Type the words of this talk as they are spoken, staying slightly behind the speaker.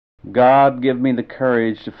God, give me the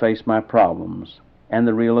courage to face my problems and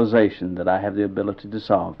the realization that I have the ability to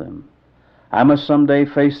solve them. I must someday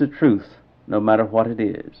face the truth, no matter what it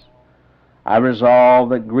is. I resolve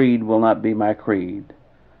that greed will not be my creed.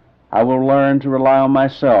 I will learn to rely on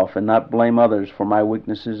myself and not blame others for my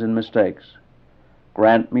weaknesses and mistakes.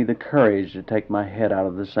 Grant me the courage to take my head out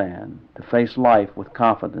of the sand, to face life with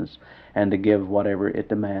confidence, and to give whatever it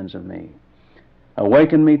demands of me.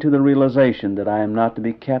 Awaken me to the realization that I am not to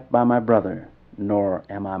be kept by my brother, nor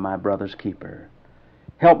am I my brother's keeper.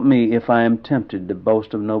 Help me if I am tempted to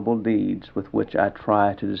boast of noble deeds with which I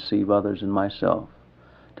try to deceive others and myself,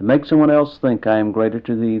 to make someone else think I am greater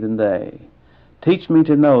to thee than they. Teach me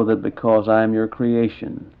to know that because I am your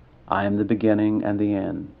creation, I am the beginning and the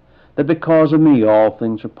end, that because of me all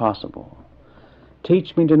things are possible.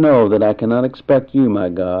 Teach me to know that I cannot expect you, my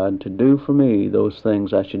God, to do for me those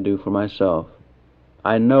things I should do for myself.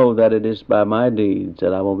 I know that it is by my deeds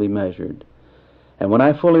that I will be measured, and when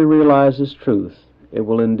I fully realize this truth, it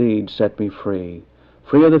will indeed set me free,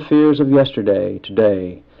 free of the fears of yesterday,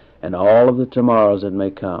 today, and all of the tomorrows that may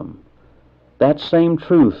come. That same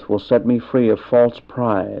truth will set me free of false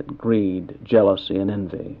pride, greed, jealousy, and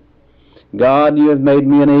envy. God, you have made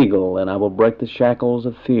me an eagle, and I will break the shackles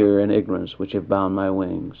of fear and ignorance which have bound my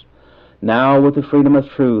wings. Now, with the freedom of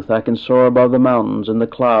truth, I can soar above the mountains and the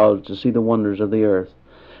clouds to see the wonders of the earth,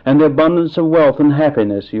 and the abundance of wealth and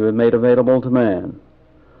happiness you have made available to man.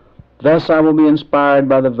 Thus I will be inspired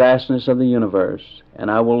by the vastness of the universe,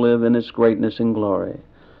 and I will live in its greatness and glory.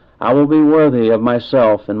 I will be worthy of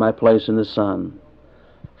myself and my place in the sun.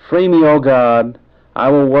 Free me, O God. I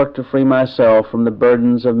will work to free myself from the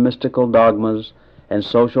burdens of mystical dogmas and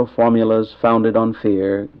social formulas founded on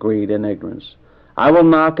fear, greed, and ignorance. I will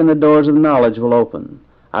knock, and the doors of knowledge will open.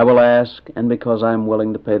 I will ask, and because I am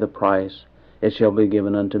willing to pay the price, it shall be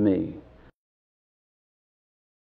given unto me.